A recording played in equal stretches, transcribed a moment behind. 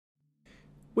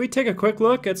we take a quick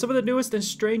look at some of the newest and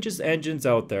strangest engines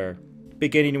out there.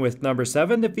 Beginning with number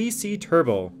 7, the VC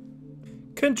Turbo.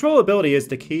 Controllability is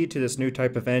the key to this new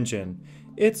type of engine.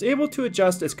 It's able to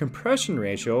adjust its compression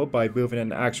ratio by moving an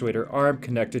actuator arm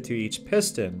connected to each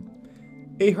piston.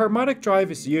 A harmonic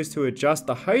drive is used to adjust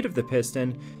the height of the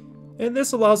piston, and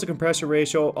this allows the compression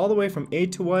ratio all the way from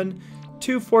 8:1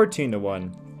 to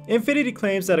 14:1. Infiniti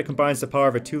claims that it combines the power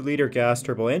of a 2-liter gas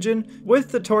turbo engine with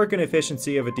the torque and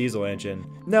efficiency of a diesel engine.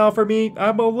 Now for me,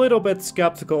 I'm a little bit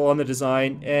skeptical on the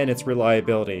design and its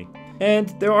reliability.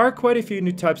 And there are quite a few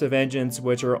new types of engines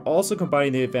which are also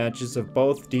combining the advantages of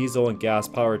both diesel and gas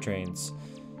powertrains.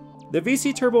 The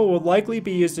VC Turbo will likely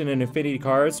be used in Infiniti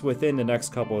cars within the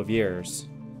next couple of years.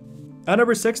 At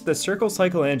number 6, the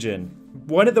CYCLE engine.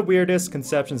 One of the weirdest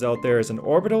conceptions out there is an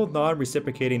orbital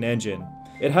non-reciprocating engine.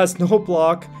 It has no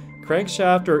block,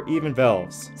 crankshaft, or even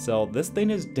valves, so this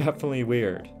thing is definitely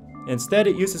weird. Instead,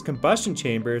 it uses combustion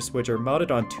chambers which are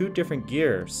mounted on 2 different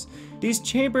gears. These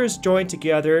chambers join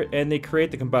together and they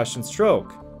create the combustion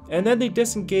stroke, and then they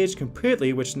disengage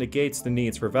completely, which negates the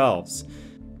needs for valves.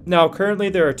 Now currently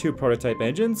there are 2 prototype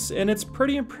engines, and it's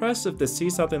pretty impressive to see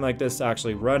something like this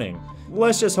actually running.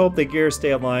 Let's just hope the gears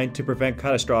stay aligned to prevent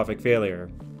catastrophic failure.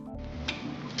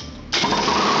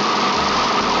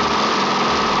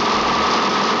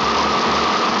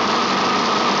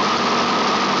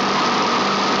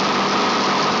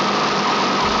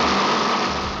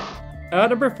 At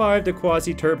number 5, the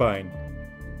Quasiturbine.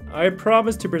 I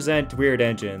promised to present weird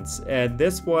engines, and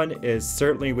this one is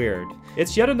certainly weird.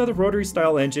 It's yet another rotary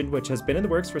style engine which has been in the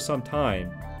works for some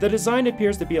time. The design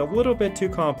appears to be a little bit too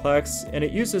complex, and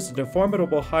it uses a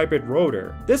deformable hybrid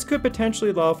rotor. This could potentially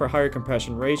allow for higher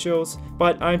compression ratios,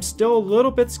 but I'm still a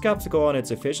little bit skeptical on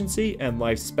its efficiency and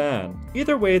lifespan.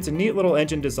 Either way, it's a neat little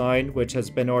engine design which has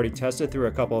been already tested through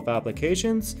a couple of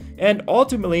applications, and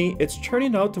ultimately it's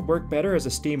turning out to work better as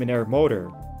a steam and air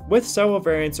motor, with several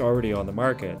variants already on the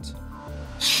market.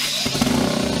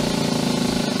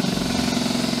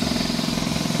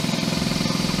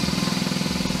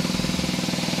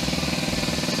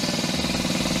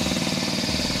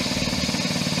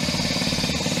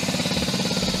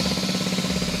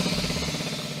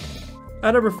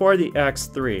 At number 4, the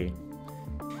X3.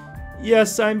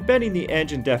 Yes, I'm bending the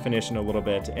engine definition a little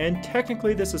bit, and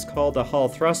technically this is called a Hall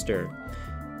thruster.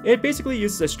 It basically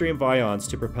uses a stream of ions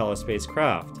to propel a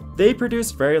spacecraft. They produce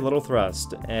very little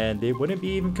thrust, and they wouldn't be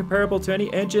even comparable to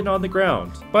any engine on the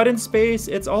ground. But in space,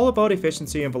 it's all about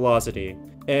efficiency and velocity,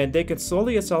 and they can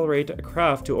slowly accelerate a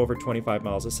craft to over 25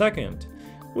 miles a second,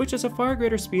 which is a far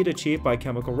greater speed achieved by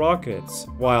chemical rockets,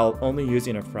 while only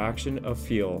using a fraction of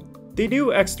fuel. The new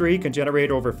X3 can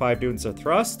generate over 5 newtons of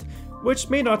thrust, which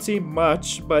may not seem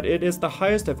much, but it is the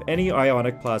highest of any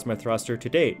ionic plasma thruster to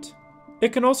date.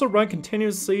 It can also run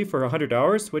continuously for 100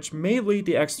 hours, which may lead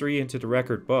the X3 into the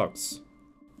record books.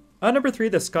 At number 3,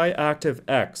 the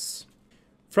Skyactiv-X.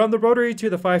 From the rotary to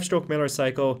the 5-stroke Miller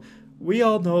cycle, we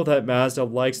all know that Mazda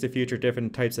likes to feature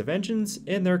different types of engines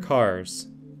in their cars.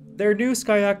 Their new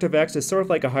Skyactiv-X is sort of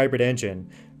like a hybrid engine,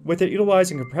 with it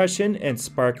utilizing compression and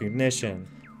spark ignition.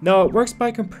 Now, it works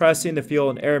by compressing the fuel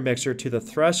and air mixture to the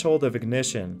threshold of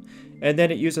ignition, and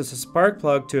then it uses a spark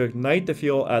plug to ignite the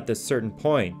fuel at this certain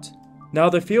point. Now,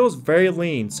 the fuel is very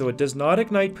lean, so it does not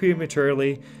ignite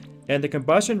prematurely, and the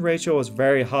combustion ratio is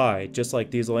very high, just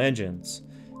like diesel engines.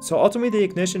 So ultimately, the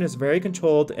ignition is very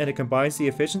controlled, and it combines the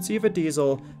efficiency of a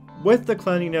diesel with the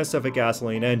cleanliness of a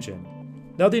gasoline engine.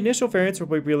 Now, the initial variants will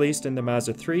be released in the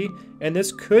Mazda 3, and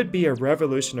this could be a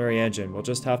revolutionary engine. We'll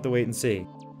just have to wait and see.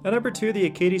 At number 2, the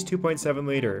Achates 2.7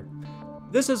 liter.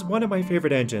 This is one of my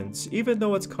favorite engines, even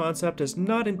though its concept is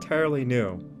not entirely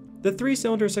new. The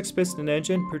 3-cylinder 6-piston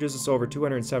engine produces over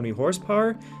 270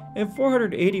 horsepower and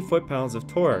 480 foot-pounds of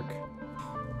torque.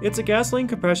 It's a gasoline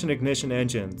compression ignition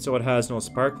engine, so it has no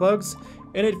spark plugs,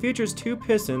 and it features 2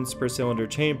 pistons per cylinder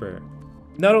chamber.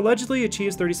 Now, it allegedly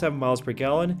achieves 37 miles per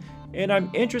gallon, and I'm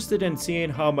interested in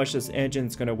seeing how much this engine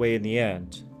is going to weigh in the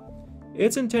end.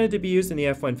 It's intended to be used in the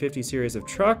F-150 series of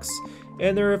trucks,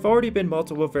 and there have already been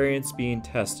multiple variants being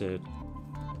tested.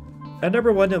 At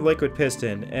number 1, the liquid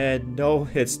piston, and no,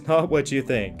 it's not what you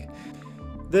think.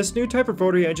 This new type of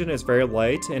rotary engine is very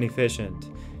light and efficient.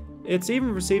 It's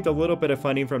even received a little bit of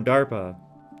funding from DARPA.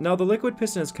 Now, the liquid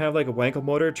piston is kind of like a Wankel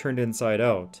motor turned inside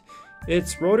out.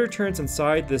 Its rotor turns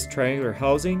inside this triangular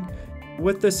housing,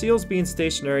 with the seals being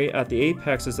stationary at the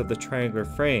apexes of the triangular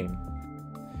frame.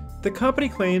 The company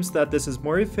claims that this is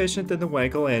more efficient than the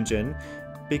Wankel engine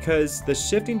because the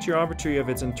shifting geometry of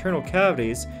its internal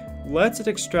cavities lets it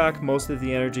extract most of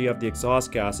the energy of the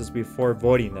exhaust gases before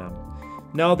voiding them.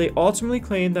 Now, they ultimately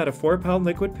claim that a 4-pound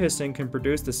liquid piston can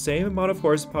produce the same amount of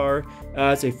horsepower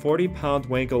as a 40-pound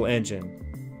Wankel engine.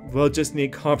 We'll just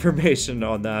need confirmation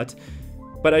on that.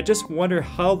 But I just wonder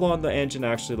how long the engine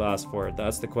actually lasts for.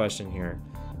 That's the question here.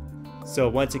 So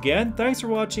once again, thanks for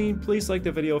watching. Please like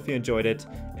the video if you enjoyed it,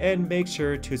 and make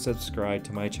sure to subscribe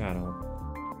to my channel.